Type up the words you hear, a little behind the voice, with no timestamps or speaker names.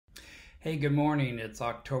Hey, good morning. It's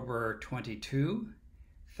October 22,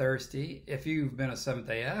 Thursday. If you've been a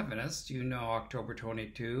Seventh-day Adventist, you know October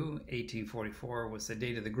 22, 1844 was the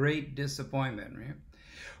date of the Great Disappointment, right?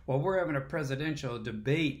 Well, we're having a presidential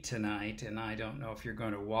debate tonight, and I don't know if you're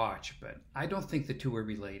going to watch, but I don't think the two are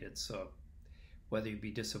related. So whether you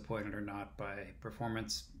be disappointed or not by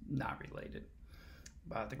performance, not related.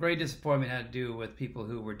 But the great disappointment had to do with people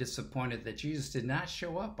who were disappointed that Jesus did not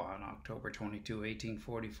show up on October 22,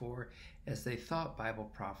 1844, as they thought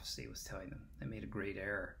Bible prophecy was telling them. They made a great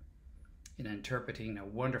error in interpreting a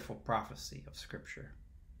wonderful prophecy of Scripture.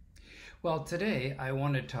 Well, today I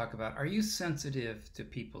want to talk about, are you sensitive to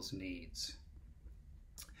people's needs?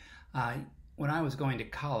 When I was going to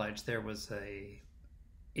college, there was a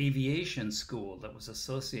aviation school that was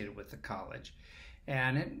associated with the college,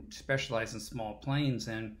 and it specialized in small planes,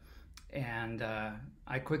 and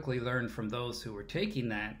I quickly learned from those who were taking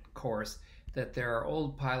that course that there are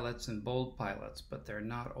old pilots and bold pilots, but they're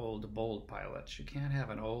not old bold pilots. You can't have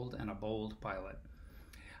an old and a bold pilot.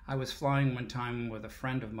 I was flying one time with a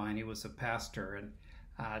friend of mine. He was a pastor,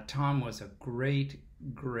 and Tom was a great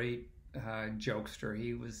jokester.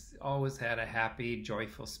 He was always had a happy,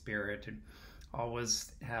 joyful spirit, and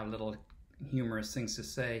always had little humorous things to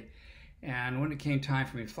say. And when it came time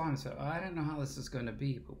for me to fly, I said, I don't know how this is going to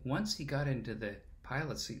be. But once he got into the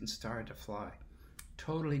pilot seat and started to fly,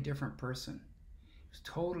 totally different person. He was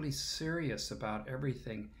totally serious about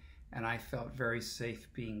everything, and I felt very safe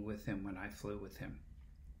being with him when I flew with him.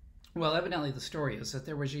 Well, evidently the story is that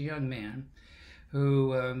there was a young man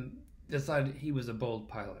who decided he was a bold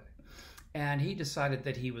pilot. And he decided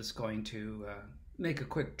that he was going to make a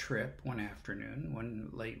quick trip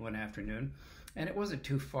late one afternoon, and it wasn't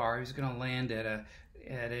too far. He was going to land at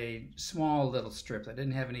a small little strip that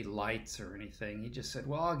didn't have any lights or anything. He just said,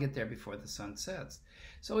 well, I'll get there before the sun sets.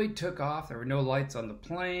 So he took off. There were no lights on the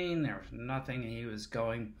plane. There was nothing. He was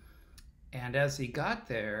going. And as he got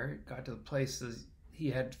there, got to the places,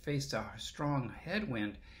 he had faced a strong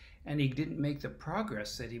headwind, and he didn't make the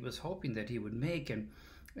progress that he was hoping that he would make. And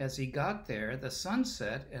as he got there, the sun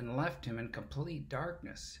set and left him in complete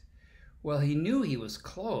darkness. Well, he knew he was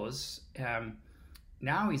close.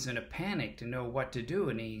 Now he's in a panic to know what to do.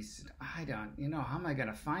 And he's, how am I going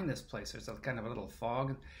to find this place? There's a kind of a little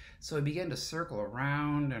fog. So he began to circle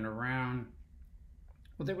around and around.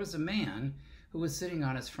 Well, there was a man who was sitting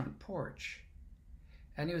on his front porch.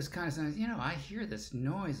 And he was kind of saying, I hear this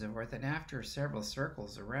noise over it. And after several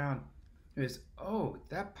circles around, he was, oh,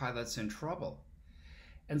 that pilot's in trouble.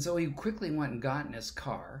 And so he quickly went and got in his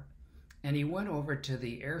car, and he went over to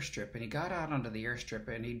the airstrip, and he got out onto the airstrip,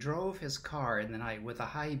 and he drove his car in the night with the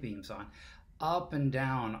high beams on, up and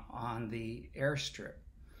down on the airstrip,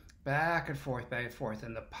 back and forth, back and forth.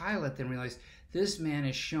 And the pilot then realized, this man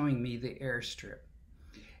is showing me the airstrip.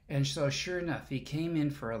 And so sure enough, he came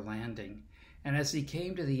in for a landing. And as he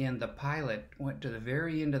came to the end, the pilot went to the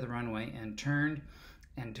very end of the runway and turned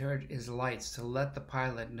his lights to let the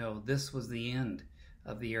pilot know this was the end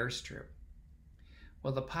of the airstrip.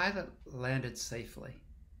 Well, the pilot landed safely.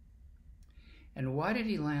 And why did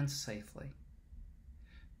he land safely?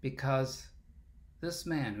 Because this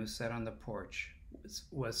man who sat on the porch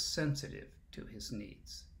was sensitive to his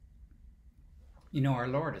needs. Our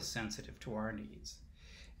Lord is sensitive to our needs.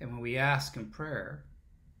 And when we ask in prayer,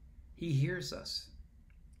 he hears us.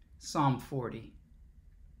 Psalm 40.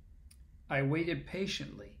 I waited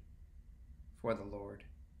patiently for the Lord.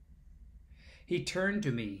 He turned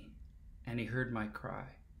to me, and he heard my cry.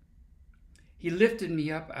 He lifted me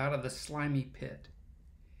up out of the slimy pit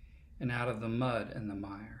and out of the mud and the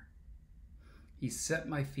mire. He set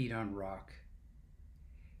my feet on rock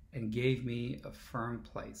and gave me a firm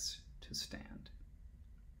place to stand.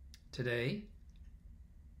 Today,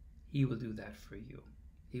 he will do that for you.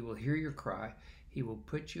 He will hear your cry. He will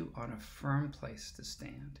put you on a firm place to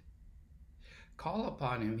stand. Call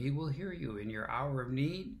upon him. He will hear you in your hour of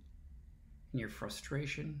need, in your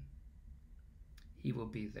frustration. He will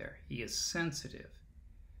be there. He is sensitive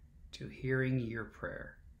to hearing your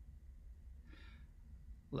prayer.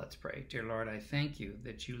 Let's pray. Dear Lord, I thank you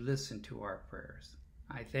that you listen to our prayers.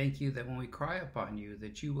 I thank you that when we cry upon you,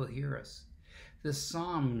 that you will hear us. This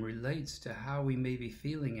psalm relates to how we may be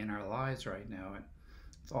feeling in our lives right now, and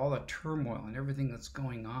with all the turmoil and everything that's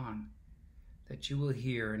going on, that you will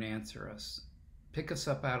hear and answer us. Pick us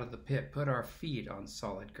up out of the pit. Put our feet on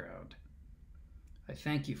solid ground. I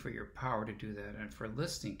thank you for your power to do that and for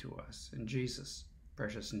listening to us. In Jesus'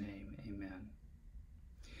 precious name, amen.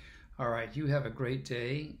 All right, you have a great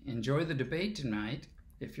day. Enjoy the debate tonight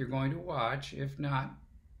if you're going to watch. If not,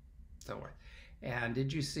 so what? And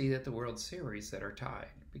did you see that the World Series that are tied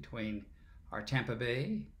between our Tampa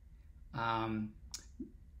Bay um,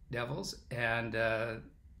 Devils and the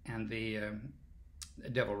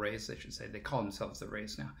Devil Rays, I should say. They call themselves the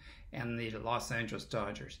Rays now, and the Los Angeles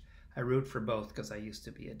Dodgers. I root for both because I used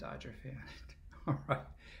to be a Dodger fan. All right.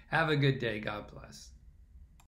 Have a good day. God bless.